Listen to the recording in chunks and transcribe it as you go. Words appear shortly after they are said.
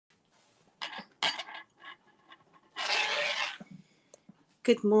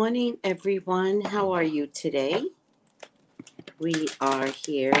Good morning, everyone. How are you today? We are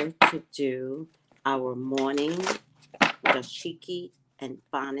here to do our morning Dashiki and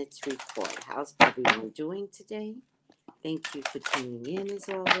Bonnets report. How's everyone doing today? Thank you for tuning in as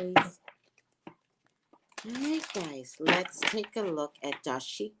always. All right, guys, let's take a look at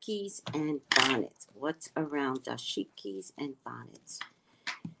dashikis and bonnets. What's around dashikis and bonnets?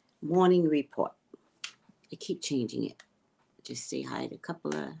 Morning report. I keep changing it. Just say hi to a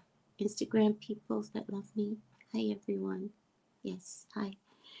couple of Instagram peoples that love me. Hi, everyone. Yes, hi.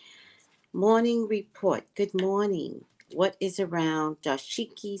 Morning report. Good morning. What is around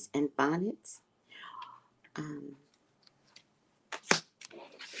dashikis and bonnets? Um,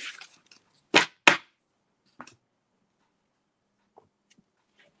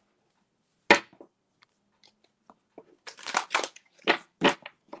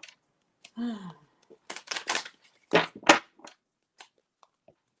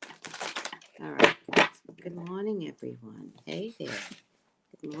 all right. Good morning, everyone. Hey there.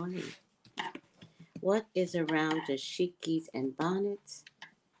 Good morning. What is around dashikis and bonnets?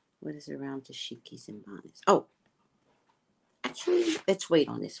 What is around dashikis and bonnets? Oh, actually, let's wait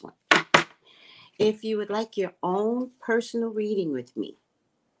on this one. If you would like your own personal reading with me,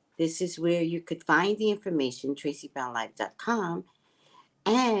 this is where you could find the information, tracybrownlife.com,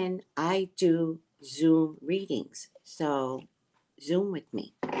 and I do Zoom readings. So Zoom with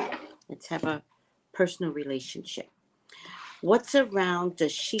me. Let's have a personal relationship. What's around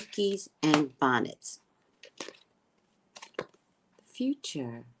dashikis and bonnets? The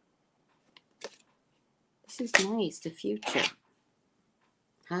future. This is nice, the future.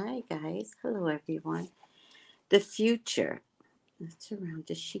 Hi, guys. Hello, everyone. The future. What's around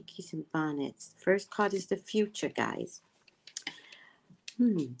dashikis and bonnets? The first card is the future, guys.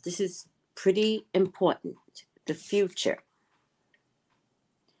 This is pretty important. The future.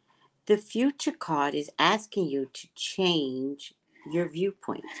 The future card is asking you to change your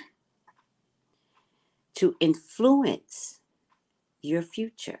viewpoint, to influence your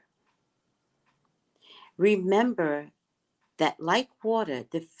future. Remember that, like water,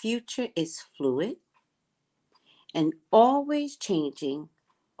 the future is fluid and always changing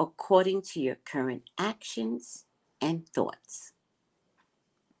according to your current actions and thoughts.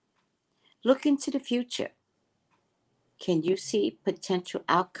 Look into the future. Can you see potential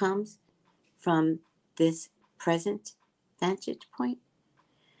outcomes from this present vantage point?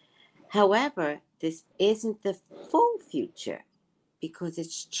 However, this isn't the full future because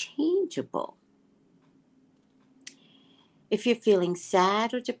it's changeable. If you're feeling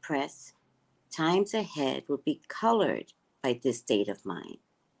sad or depressed, times ahead will be colored by this state of mind,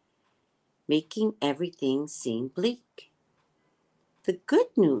 making everything seem bleak. The good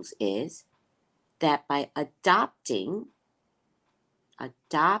news is that by adopting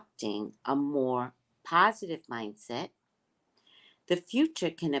a more positive mindset, the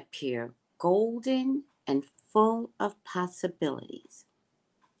future can appear golden and full of possibilities.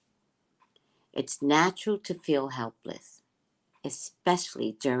 It's natural to feel helpless,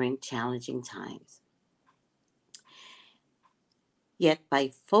 especially during challenging times. Yet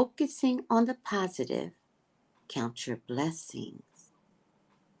by focusing on the positive, count your blessings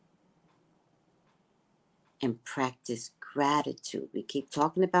and practice gratitude. We keep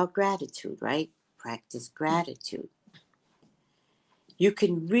talking about gratitude, right? Practice gratitude. You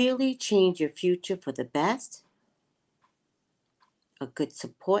can really change your future for the best. A good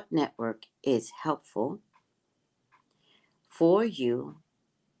support network is helpful for you.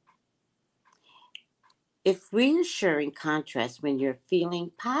 If reassuring contrasts when you're feeling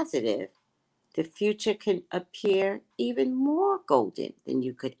positive, the future can appear even more golden than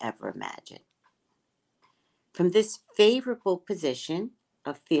you could ever imagine. From this favorable position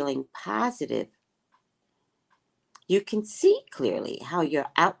of feeling positive, you can see clearly how your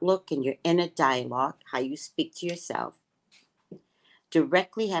outlook and your inner dialogue, how you speak to yourself,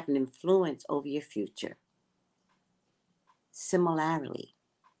 directly have an influence over your future. Similarly,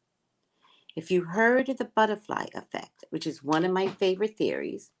 if you heard of the butterfly effect, which is one of my favorite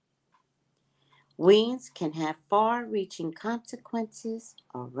theories, wings can have far-reaching consequences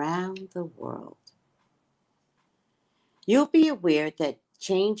around the world. You'll be aware that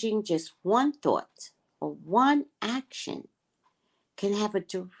changing just one thought or one action can have a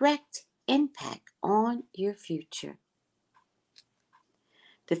direct impact on your future.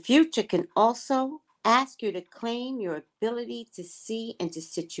 The future can also ask you to claim your ability to see into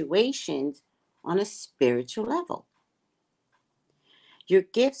situations on a spiritual level. Your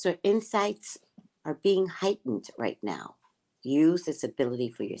gifts or insights are being heightened right now. Use this ability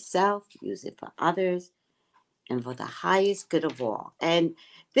for yourself, use it for others, and for the highest good of all. And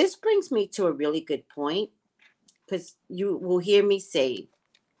this brings me to a really good point, because you will hear me say,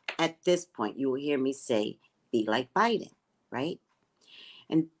 at this point, you will hear me say, be like Biden, right?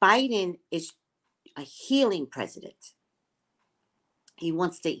 And Biden is a healing president. He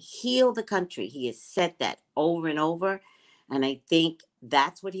wants to heal the country. He has said that over and over. And I think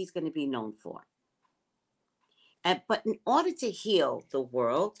that's what he's going to be known for. But in order to heal the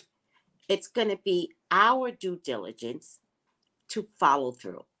world, it's going to be our due diligence to follow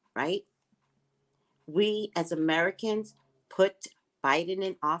through, right? We as Americans put Biden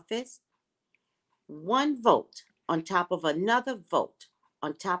in office. One vote on top of another vote,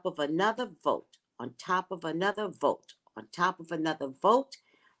 on top of another vote, on top of another vote, on top of another vote,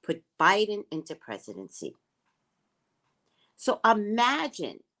 put Biden into presidency. So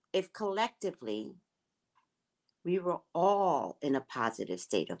imagine if collectively we were all in a positive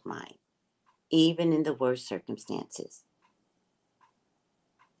state of mind, even in the worst circumstances.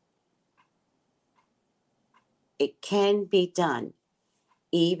 It can be done,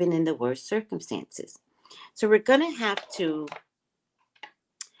 even in the worst circumstances. So we're going to have to,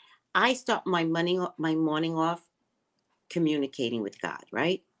 I start my morning off communicating with God,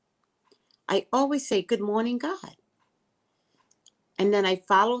 right? I always say, good morning, God. And then I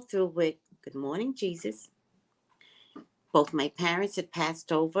follow through with, good morning, Jesus. Both my parents had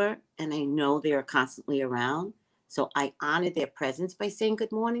passed over, and I know they are constantly around. So I honor their presence by saying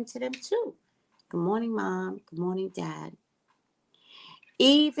good morning to them too. Good morning, Mom. Good morning, Dad.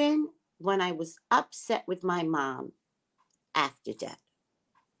 Even when I was upset with my mom after death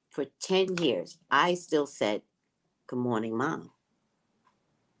for 10 years, I still said, good morning, Mom.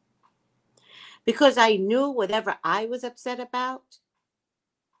 Because I knew whatever I was upset about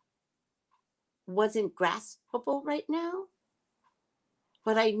wasn't graspable right now.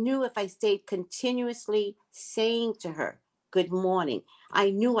 But I knew if I stayed continuously saying to her, good morning, I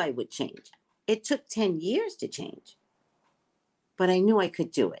knew I would change. It took 10 years to change, but I knew I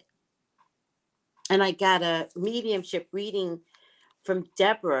could do it. And I got a mediumship reading from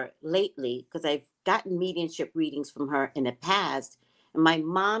Deborah lately, because I've gotten mediumship readings from her in the past, and my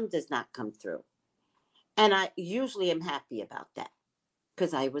mom does not come through. And I usually am happy about that,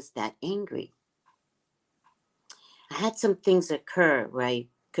 because I was that angry. I had some things occur where I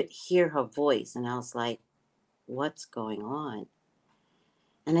could hear her voice, and I was like, what's going on?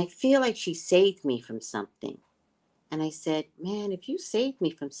 And I feel like she saved me from something. And I said, man, if you saved me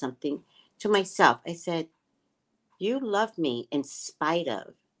from something, to myself, I said, you love me in spite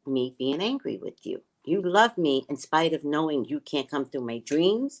of me being angry with you. You love me in spite of knowing you can't come through my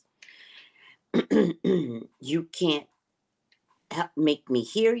dreams. You can't help make me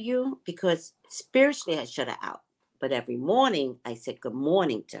hear you, because spiritually I shut her out. But every morning I said good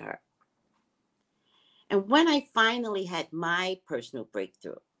morning to her. And when I finally had my personal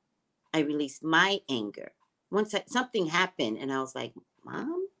breakthrough, I released my anger. Once something happened and I was like,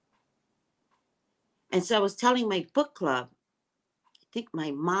 Mom? And so I was telling my book club, I think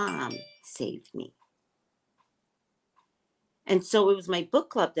my mom saved me. And so it was my book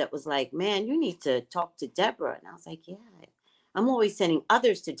club that was like, man, you need to talk to Deborah. And I was like, yeah. I'm always sending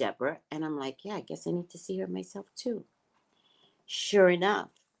others to Deborah. And I'm like, yeah, I guess I need to see her myself too. Sure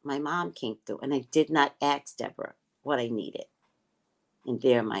enough, my mom came through, and I did not ask Deborah what I needed. And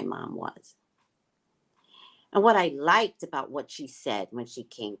there my mom was. And what I liked about what she said when she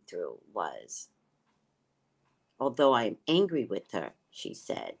came through was, although I'm angry with her, she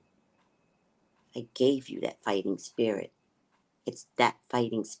said, I gave you that fighting spirit. It's that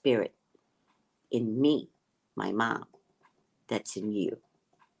fighting spirit in me, my mom, that's in you.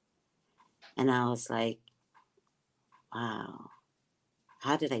 And I was like, wow,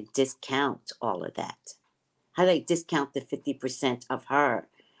 how did I discount all of that? How did I discount the 50% of her?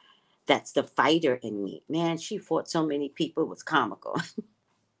 That's the fighter in me. Man, she fought so many people. It was comical.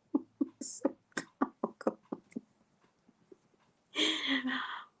 So comical.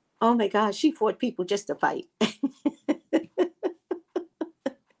 Oh my gosh, she fought people just to fight.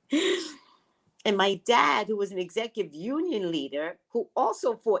 And my dad, who was an executive union leader, who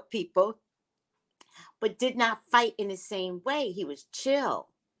also fought people, but did not fight in the same way. He was chill.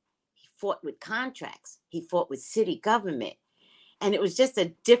 He fought with contracts. He fought with city government. And it was just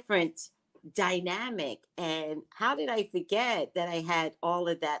a different dynamic. And how did I forget that I had all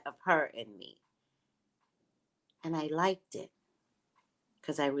of that of her in me? And I liked it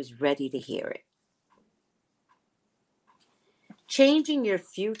because I was ready to hear it. Changing your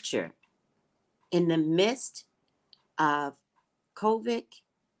future in the midst of COVID,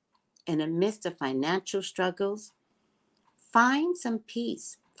 in the midst of financial struggles, find some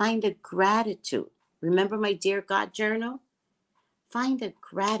peace, find a gratitude. Remember my Dear God journal? Find a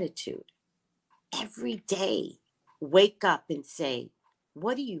gratitude every day. Wake up and say,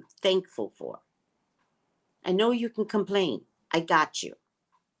 what are you thankful for? I know you can complain. I got you.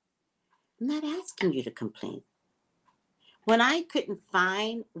 I'm not asking you to complain. When I couldn't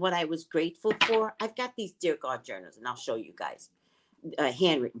find what I was grateful for, I've got these Dear God journals, and I'll show you guys.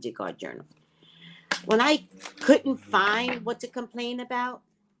 Handwritten Dear God journal. When I couldn't find what to complain about,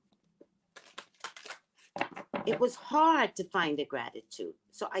 it was hard to find a gratitude.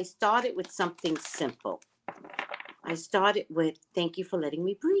 So I started with something simple. I started with, thank you for letting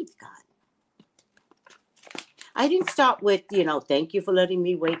me breathe, God. I didn't start with, thank you for letting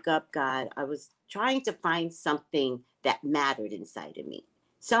me wake up, God. I was trying to find something that mattered inside of me.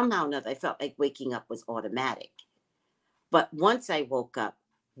 Somehow or another, I felt like waking up was automatic. But once I woke up,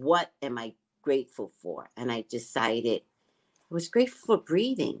 what am I grateful for? And I decided I was grateful for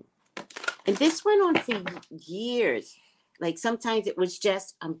breathing. And this went on for years. Like sometimes it was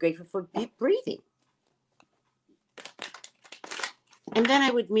just, I'm grateful for breathing. And then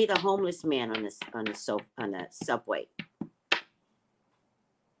I would meet a homeless man on a subway.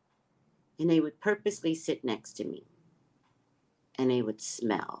 And they would purposely sit next to me. And they would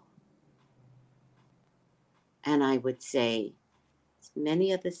smell. And I would say,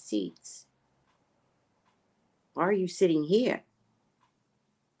 many other seats. Why are you sitting here?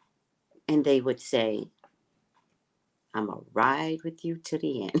 And they would say, I'm going to ride with you to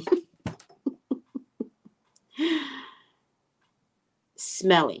the end.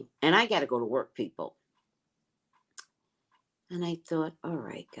 Smelling. And I got to go to work, people. And I thought, all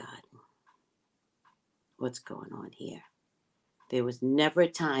right, God, what's going on here? There was never a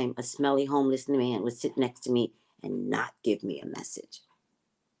time a smelly homeless man would sit next to me and not give me a message.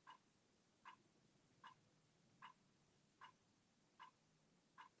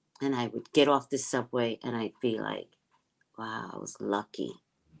 And I would get off the subway and I'd be like, wow, I was lucky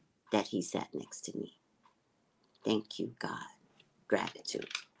that he sat next to me. Thank you, God. Gratitude.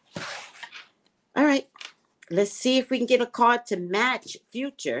 All right. Let's see if we can get a card to match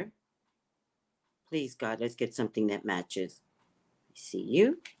future. Please, God, let's get something that matches. I see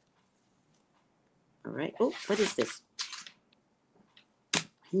you. All right. Oh, what is this? I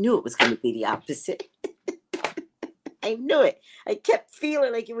knew it was going to be the opposite. I knew it. I kept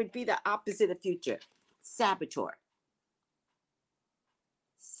feeling like it would be the opposite of future. Saboteur.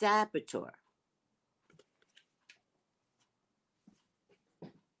 Saboteur.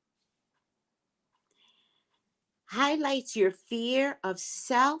 Highlights your fear of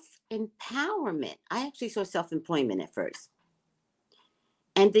self-empowerment. I actually saw self-employment at first.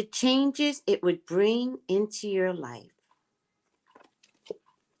 And the changes it would bring into your life.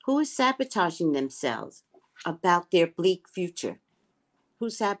 Who is sabotaging themselves about their bleak future?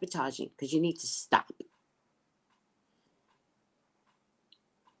 Who's sabotaging? Because you need to stop.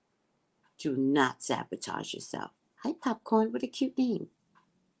 Do not sabotage yourself. Hi, Popcorn. What a cute name.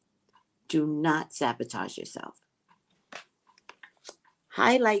 Do not sabotage yourself.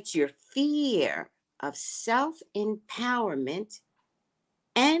 Highlights your fear of self-empowerment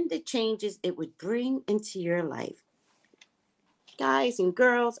and the changes it would bring into your life. Guys and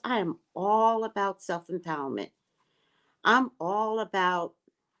girls, I am all about self-empowerment. I'm all about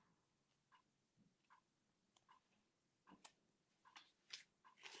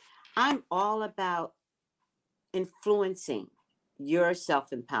influencing your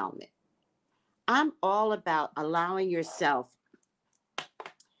self-empowerment. I'm all about allowing yourself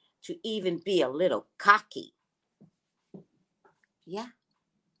to even be a little cocky. Yeah,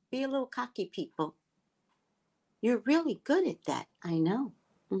 be a little cocky, people. You're really good at that. I know.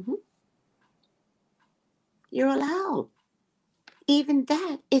 You're allowed. Even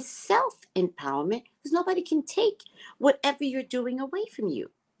that is self-empowerment because nobody can take whatever you're doing away from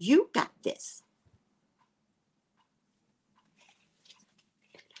you. You got this.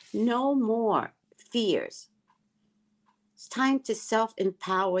 No more fears. It's time to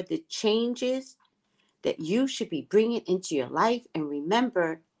self-empower the changes that you should be bringing into your life. And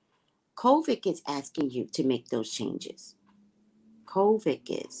remember, COVID is asking you to make those changes.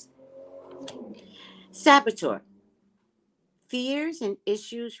 COVID is. Saboteur. Fears and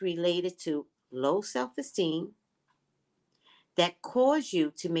issues related to low self-esteem that cause you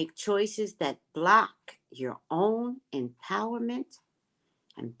to make choices that block your own empowerment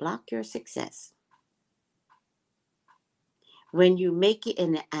and block your success. When you make it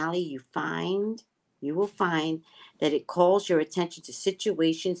in the alley, you will find that it calls your attention to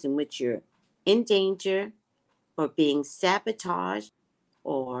situations in which you're in danger or being sabotaged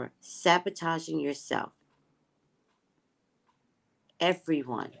or sabotaging yourself.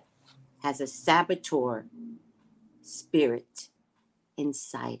 Everyone has a saboteur spirit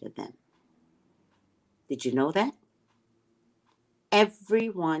inside of them. Did you know that?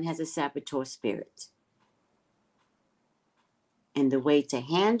 Everyone has a saboteur spirit. And the way to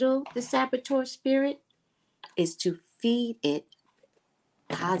handle the saboteur spirit is to feed it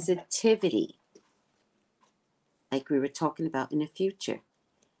positivity, like we were talking about in the future.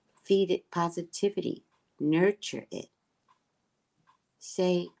 Feed it positivity, nurture it.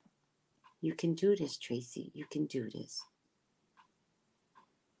 Say, you can do this, Tracy. You can do this.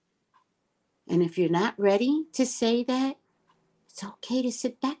 And if you're not ready to say that, it's okay to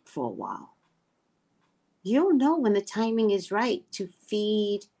sit back for a while. You'll know when the timing is right to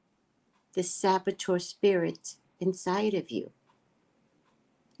feed the saboteur spirit inside of you.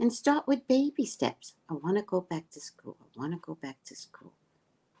 And start with baby steps. I want to go back to school. I want to go back to school.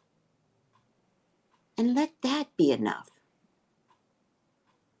 And let that be enough.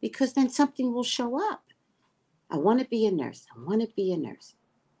 Because then something will show up. I want to be a nurse. I want to be a nurse.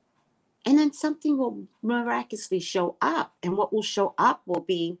 And then something will miraculously show up. And what will show up will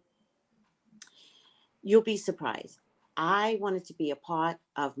be, you'll be surprised. I wanted to be a part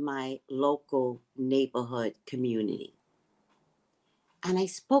of my local neighborhood community. And I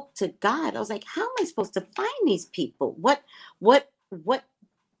spoke to God. I was like, how am I supposed to find these people? What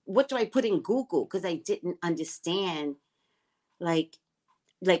do I put in Google? Because I didn't understand, like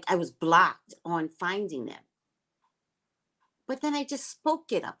I was blocked on finding them. But then I just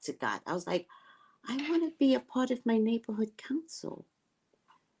spoke it up to God. I was like, I want to be a part of my neighborhood council.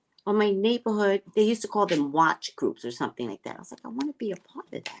 Or my neighborhood, they used to call them watch groups or something like that. I was like, I want to be a part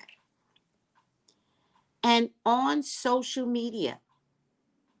of that. And on social media,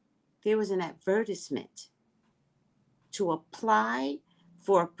 there was an advertisement to apply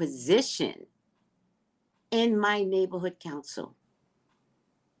for a position in my neighborhood council.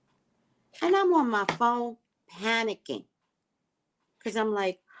 And I'm on my phone panicking because I'm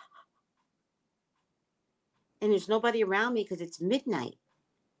like, and there's nobody around me because it's midnight.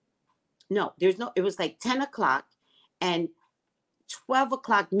 No, it was like 10 o'clock and 12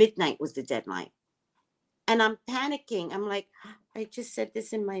 o'clock midnight was the deadline. And I'm panicking. I'm like, I just said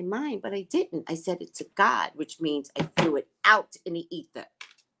this in my mind, but I didn't. I said it to God, which means I threw it out in the ether,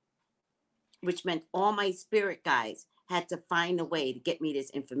 which meant all my spirit guides had to find a way to get me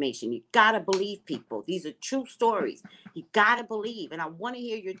this information. You got to believe, people. These are true stories. You got to believe. And I want to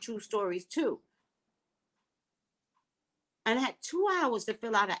hear your true stories too. And I had 2 hours to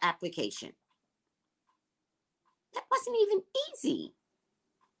fill out an application. That wasn't even easy.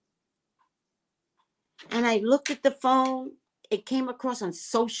 And I looked at the phone. It came across on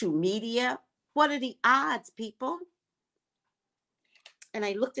social media. What are the odds, people? And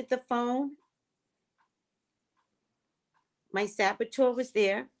I looked at the phone. My saboteur was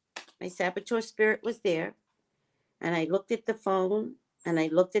there. My saboteur spirit was there. And I looked at the phone and I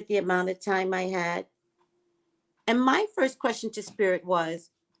looked at the amount of time I had. And my first question to spirit was,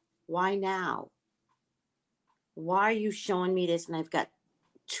 why now? Why are you showing me this? And I've got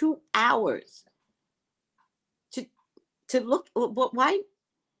 2 hours to look. Why?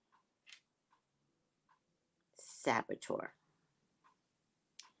 Saboteur.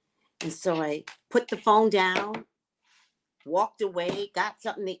 And so I put the phone down, walked away, got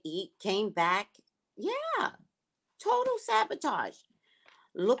something to eat, came back. Yeah, total sabotage.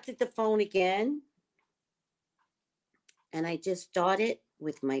 Looked at the phone again. And I just started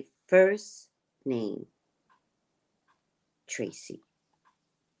with my first name, Tracy.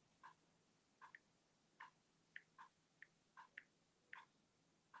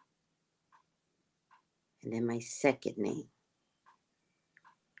 And then my second name.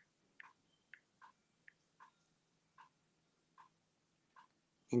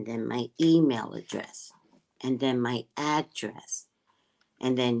 And then my email address. And then my address.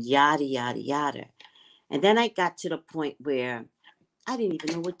 And then yada, yada, yada. And then I got to the point where I didn't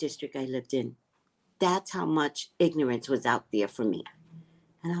even know what district I lived in. That's how much ignorance was out there for me.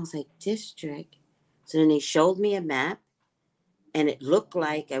 And I was like, district? So then they showed me a map. And it looked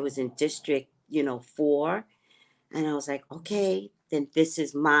like I was in district, 4. And I was like, okay, then this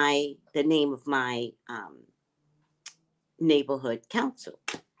is the name of my neighborhood council.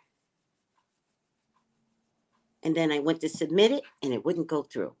 And then I went to submit it and it wouldn't go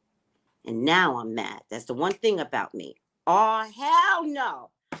through. And now I'm mad. That's the one thing about me. Oh, hell no.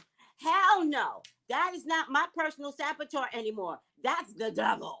 Hell no. That is not my personal saboteur anymore. That's the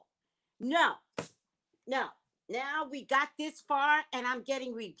devil. No. Now we got this far and I'm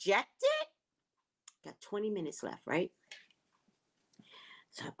getting rejected. Got 20 minutes left, right?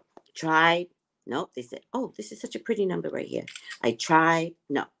 So I tried. Nope. They said, oh, this is such a pretty number right here. I tried.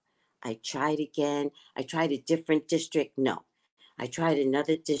 No. I tried again. I tried a different district. No. I tried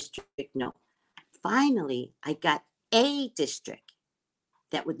another district. No. Finally, I got a district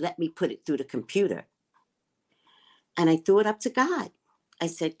that would let me put it through the computer. And I threw it up to God. I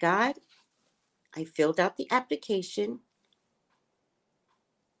said, God, I filled out the application.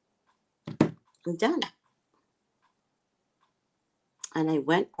 I'm done. And I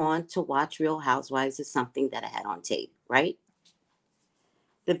went on to watch Real Housewives of something that I had on tape, right?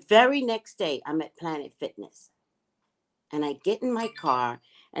 The very next day, I'm at Planet Fitness. And I get in my car,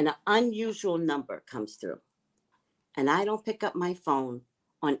 and an unusual number comes through. And I don't pick up my phone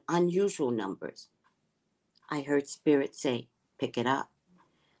on unusual numbers. I heard Spirit say, pick it up.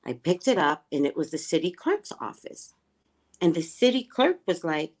 I picked it up, and it was the city clerk's office. And the city clerk was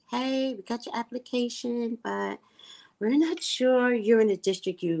like, hey, we got your application, but we're not sure you're in the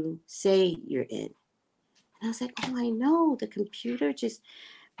district you say you're in. And I was like, oh, I know. The computer just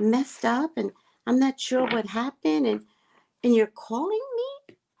messed up, and I'm not sure what happened. And you're calling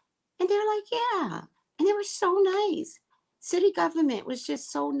me? And they're like, yeah. And they were so nice. City government was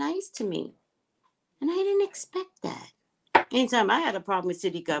just so nice to me. And I didn't expect that. Anytime I had a problem with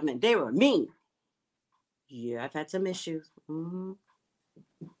city government, they were mean. Yeah, I've had some issues. Mm-hmm.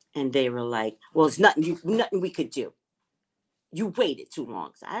 And they were like, well, it's nothing we could do. You waited too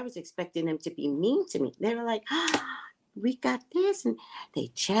long. So I was expecting them to be mean to me. They were like, we got this. And they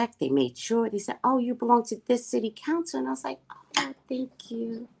checked, they made sure. They said, oh, you belong to this city council. And I was like, oh, thank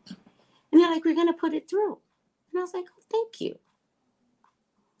you. And they're like, we're going to put it through. And I was like, oh, thank you.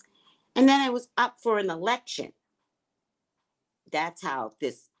 And then I was up for an election. That's how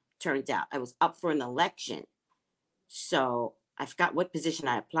this turned out. I was up for an election. So I forgot what position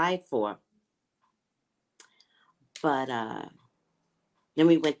I applied for. But then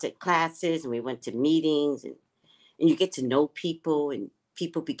we went to classes and we went to meetings and you get to know people and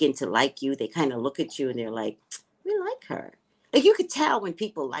people begin to like you. They kind of look at you and they're like, we like her. Like you could tell when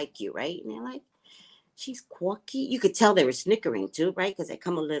people like you, right? And they're like, she's quirky. You could tell they were snickering too, right? Because they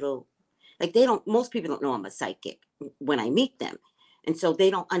come a little, like most people don't know I'm a psychic when I meet them. And so they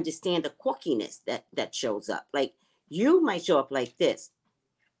don't understand the quirkiness that shows up. Like you might show up like this.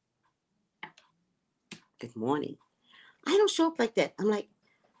 Good morning. I don't show up like that. I'm like,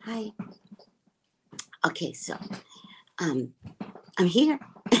 hi. Okay, so I'm here.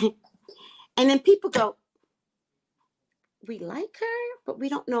 And then people go, we like her, but we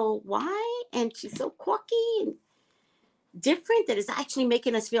don't know why. And she's so quirky and different that it's actually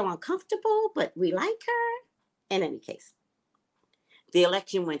making us feel uncomfortable, but we like her. In any case, the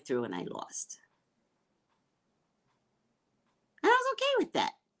election went through and I lost. And I was okay with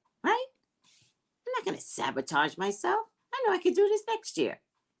that, right? I'm not going to sabotage myself. I know I could do this next year.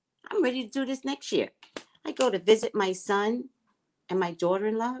 I'm ready to do this next year. I go to visit my son and my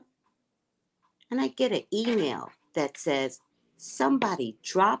daughter-in-law, and I get an email that says, somebody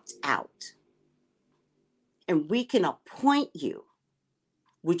dropped out and we can appoint you.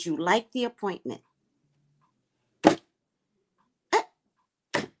 Would you like the appointment? Okay.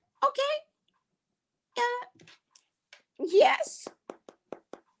 Yes.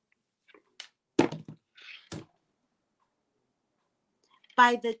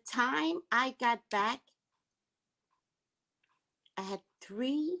 By the time I got back, I had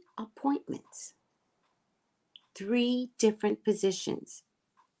 3 appointments, 3 different positions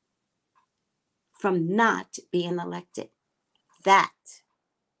from not being elected. That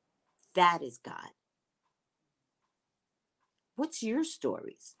is God. What's your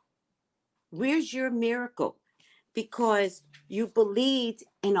stories? Where's your miracle? Because you believed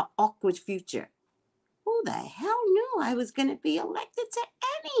in an awkward future. Who the hell knew I was going to be elected to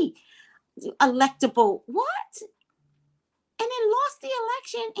any electable what? And then lost the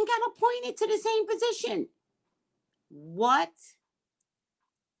election and got appointed to the same position. What?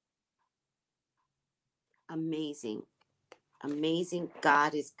 Amazing. Amazing.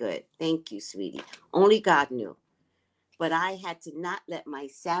 God is good. Thank you, sweetie. Only God knew. But I had to not let my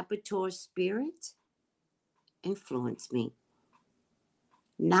saboteur spirit influence me.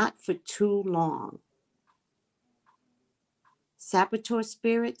 Not for too long. Saboteur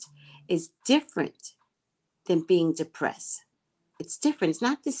spirit is different than being depressed. It's different. It's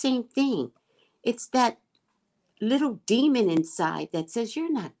not the same thing. It's that little demon inside that says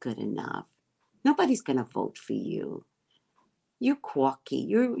you're not good enough. Nobody's going to vote for you. You're quirky.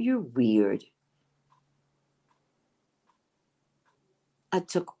 You're weird. I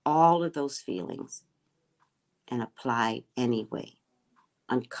took all of those feelings and applied anyway.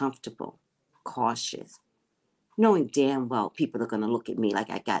 Uncomfortable, cautious, knowing damn well people are going to look at me like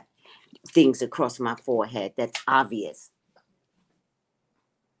I got things across my forehead. That's obvious.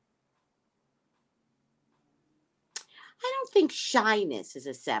 I don't think shyness is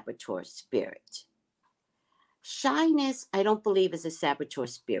a saboteur spirit. Shyness, I don't believe, is a saboteur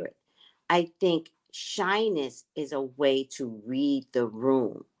spirit. I think shyness is a way to read the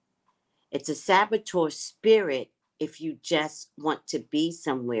room. It's a saboteur spirit if you just want to be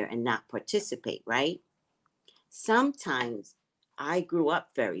somewhere and not participate, right? Sometimes I grew up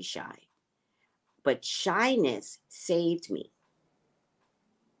very shy, but shyness saved me.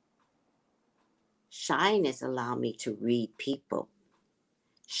 Shyness allowed me to read people.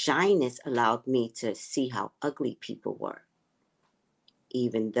 Shyness allowed me to see how ugly people were.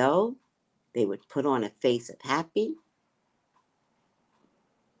 Even though they would put on a face of happy,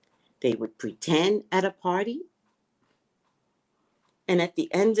 they would pretend at a party. And at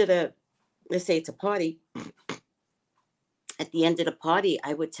the end of let's say it's a party, at the end of the party,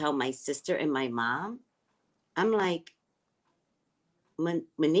 I would tell my sister and my mom, I'm like,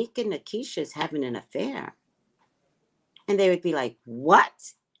 Monique and Nakisha's having an affair. And they would be like,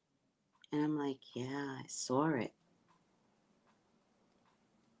 what? And I'm like, yeah, I saw it.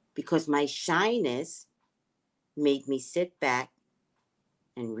 Because my shyness made me sit back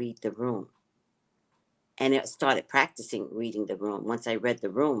and read the room. And it started practicing reading the room. Once I read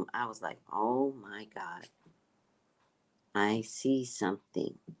the room, I was like, oh my God, I see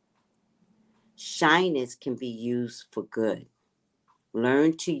something. Shyness can be used for good.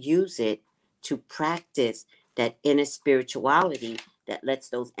 Learn to use it to practice that inner spirituality that lets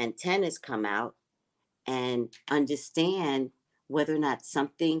those antennas come out and understand whether or not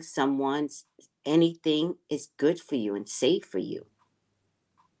something, someone's, anything is good for you and safe for you.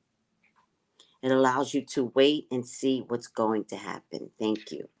 It allows you to wait and see what's going to happen.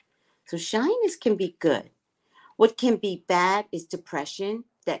 Thank you. So shyness can be good. What can be bad is depression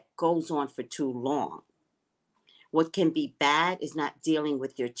that goes on for too long. What can be bad is not dealing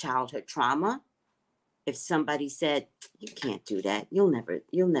with your childhood trauma. If somebody said, you can't do that, you'll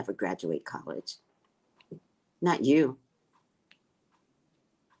never graduate college. Not you.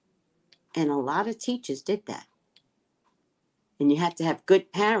 And a lot of teachers did that. And you had to have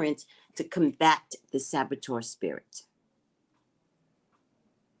good parents to combat the saboteur spirit.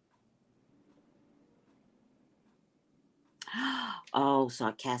 Oh,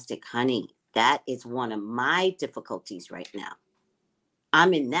 sarcastic honey. That is one of my difficulties right now.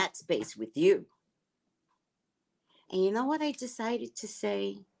 I'm in that space with you. And you know what I decided to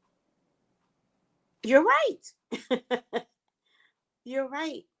say? You're right. You're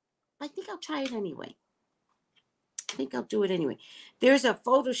right. I think I'll try it anyway. I think I'll do it anyway. There's a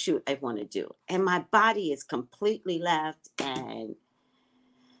photo shoot I want to do, and my body is completely left, and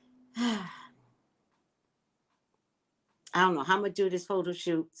I don't know how I'm going to do this photo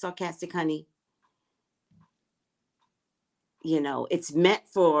shoot. Sarcastic honey. You know, it's meant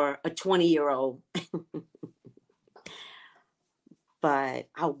for a 20-year-old, but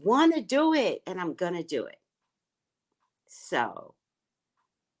I want to do it, and I'm going to do it. So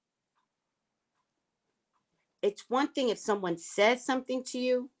it's one thing if someone says something to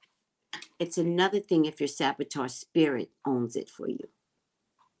you. It's another thing if your saboteur spirit owns it for you.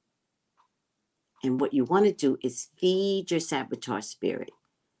 And what you want to do is feed your saboteur spirit.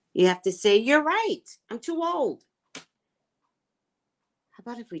 You have to say, you're right. I'm too old. How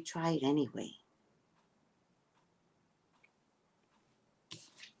about if we try it anyway?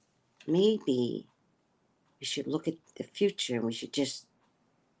 Maybe we should look at the future and we should just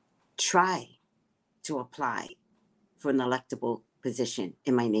try to apply for an electable position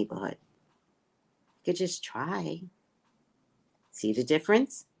in my neighborhood. You could just try. See the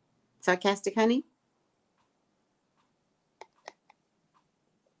difference? Sarcastic honey?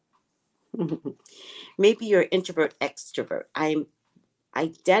 Maybe you're introvert, extrovert. I'm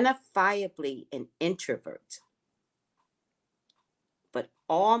identifiably an introvert. But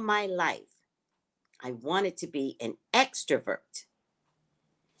all my life, I wanted to be an extrovert.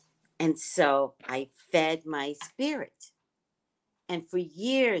 And so I fed my spirit. And for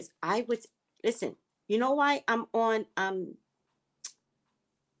years, I would listen. You know why I'm on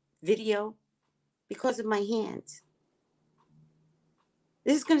video? Because of my hands.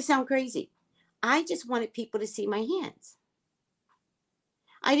 This is going to sound crazy. I just wanted people to see my hands.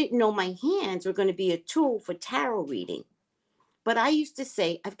 I didn't know my hands were going to be a tool for tarot reading. But I used to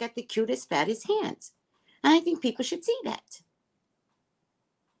say, I've got the cutest, fattest hands. And I think people should see that.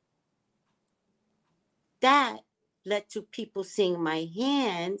 That led to people seeing my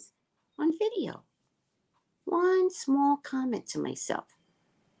hands on video. One small comment to myself.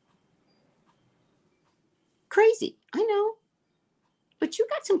 Crazy, I know. But you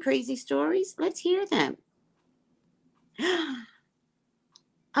got some crazy stories. Let's hear them.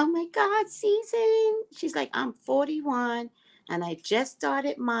 Oh my God, Season. She's like, I'm 41 and I just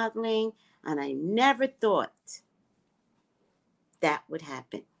started modeling and I never thought that would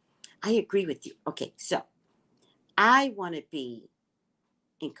happen. I agree with you. Okay, so I want to be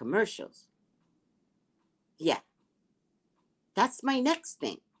in commercials. Yeah, that's my next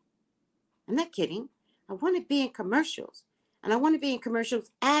thing. I'm not kidding. I want to be in commercials. And I want to be in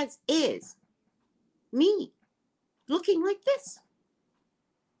commercials as is me, looking like this.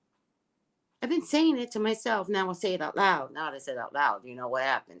 I've been saying it to myself. Now I'll say it out loud. Now that I said it out loud, you know what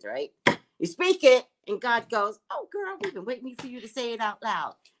happens, right? You speak it, and God goes, oh, girl, we've been waiting for you to say it out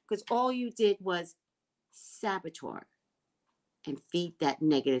loud. Because all you did was saboteur and feed that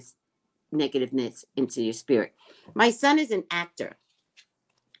negativeness into your spirit. My son is an actor,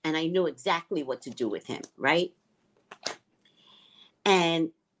 and I knew exactly what to do with him, right? And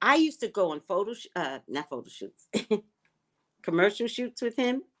I used to go on not photo shoots, commercial shoots with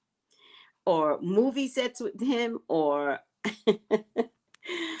him, or movie sets with him, or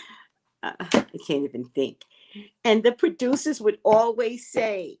I can't even think. And the producers would always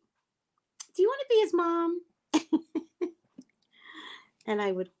say, do you want to be his mom? And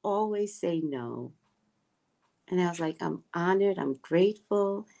I would always say no. And I was like, I'm honored, I'm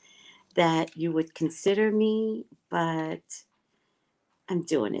grateful that you would consider me, but I'm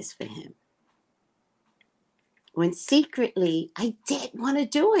doing this for him. When secretly I did want to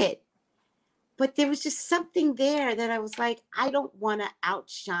do it. But there was just something there that I was like, I don't want to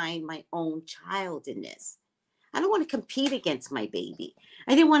outshine my own child in this. I don't want to compete against my baby.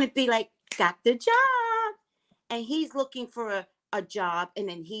 I didn't want to be like, got the job. And he's looking for a job and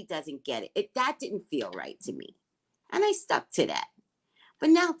then he doesn't get it. That didn't feel right to me. And I stuck to that. But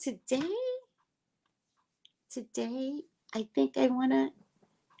now today, I think I want to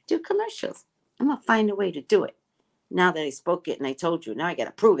do commercials. I'm going to find a way to do it. Now that I spoke it and I told you, now I got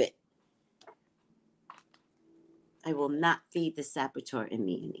to prove it. I will not feed the saboteur in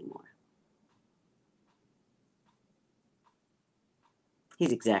me anymore.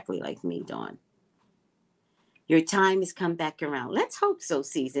 He's exactly like me, Dawn. Your time has come back around. Let's hope so,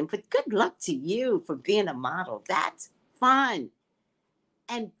 Season. But good luck to you for being a model. That's fun.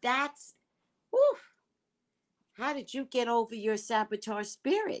 And that's, whew, how did you get over your saboteur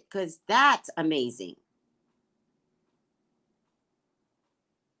spirit? Because that's amazing.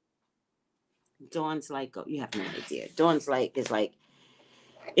 Dawn's like, oh, you have no idea. Dawn's like, is like,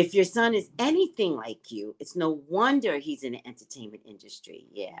 if your son is anything like you, it's no wonder he's in the entertainment industry.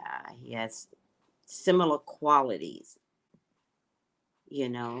 Yeah, he has similar qualities, you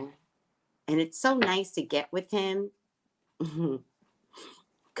know. And it's so nice to get with him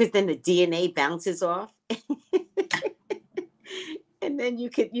because then the DNA bounces off. And then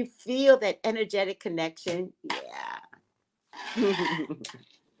you feel that energetic connection. Yeah.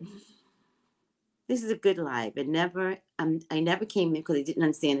 This is a good live. I never came in because I didn't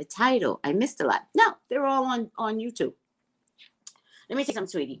understand the title. I missed a lot. No, they're all on YouTube. Let me tell you something,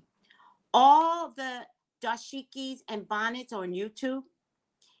 sweetie. All the dashikis and bonnets are on YouTube,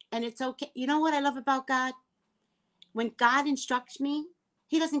 and it's okay. You know what I love about God? When God instructs me,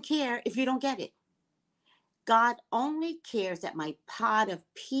 He doesn't care if you don't get it. God only cares that my pot of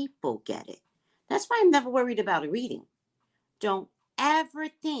people get it. That's why I'm never worried about a reading. Don't ever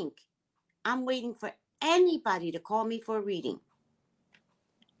think I'm waiting for anybody to call me for a reading.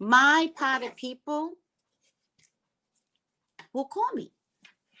 My pot of people will call me.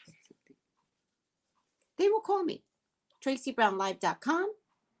 They will call me. TracyBrownLive.com.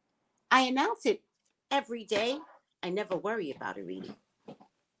 I announce it every day. I never worry about a reading.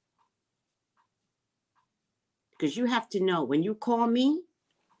 Because you have to know, when you call me,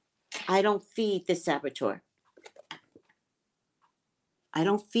 I don't feed the saboteur. I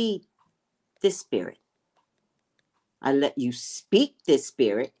don't feed this spirit. I let you speak this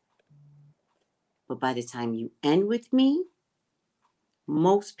spirit. But by the time you end with me,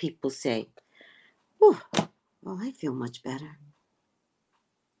 most people say, oh, well, I feel much better.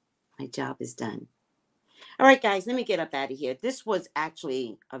 My job is done. All right, guys, let me get up out of here. This was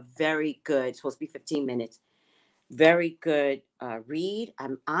actually a very good, it's supposed to be 15 minutes, very good read.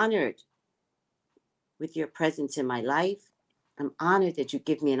 I'm honored with your presence in my life. I'm honored that you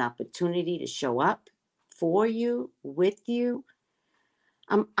give me an opportunity to show up for you, with you.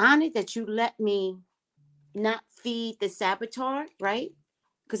 I'm honored that you let me not feed the saboteur, right?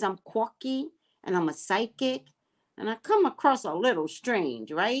 Because I'm quirky and I'm a psychic and I come across a little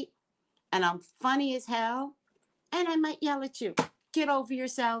strange, right? And I'm funny as hell and I might yell at you. Get over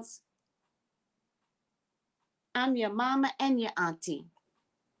yourselves. I'm your mama and your auntie.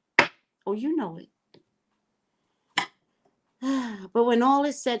 Oh, you know it. But when all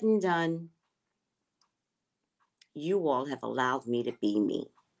is said and done, you all have allowed me to be me.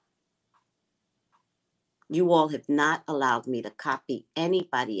 You all have not allowed me to copy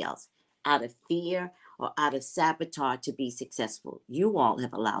anybody else out of fear or out of sabotage to be successful. You all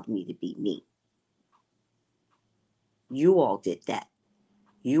have allowed me to be me. You all did that.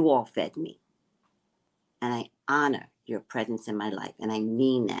 You all fed me. And I honor your presence in my life. And I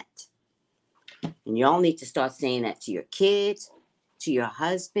mean that. And y'all need to start saying that to your kids, to your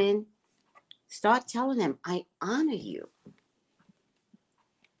husband. Start telling them, I honor you.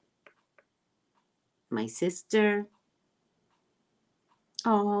 My sister.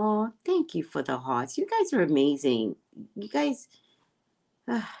 Oh, thank you for the hearts. You guys are amazing. You guys,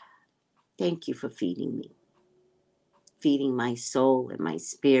 thank you for feeding me. Feeding my soul and my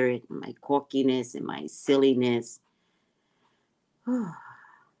spirit and my quirkiness and my silliness.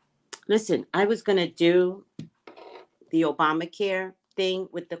 Listen, I was going to do the Obamacare thing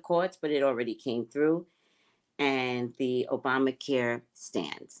with the courts, but it already came through. And the Obamacare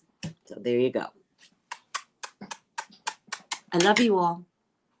stands. So there you go. I love you all.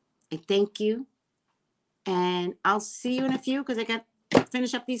 I thank you. And I'll see you in a few because I got to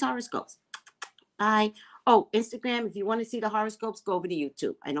finish up these horoscopes. Bye. Oh, Instagram. If you want to see the horoscopes, go over to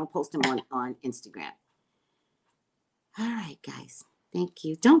YouTube. I don't post them on Instagram. All right, guys. Thank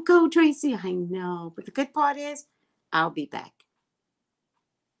you. Don't go, Tracy. I know. But the good part is I'll be back.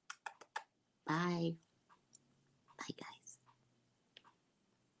 Bye. Bye, guys.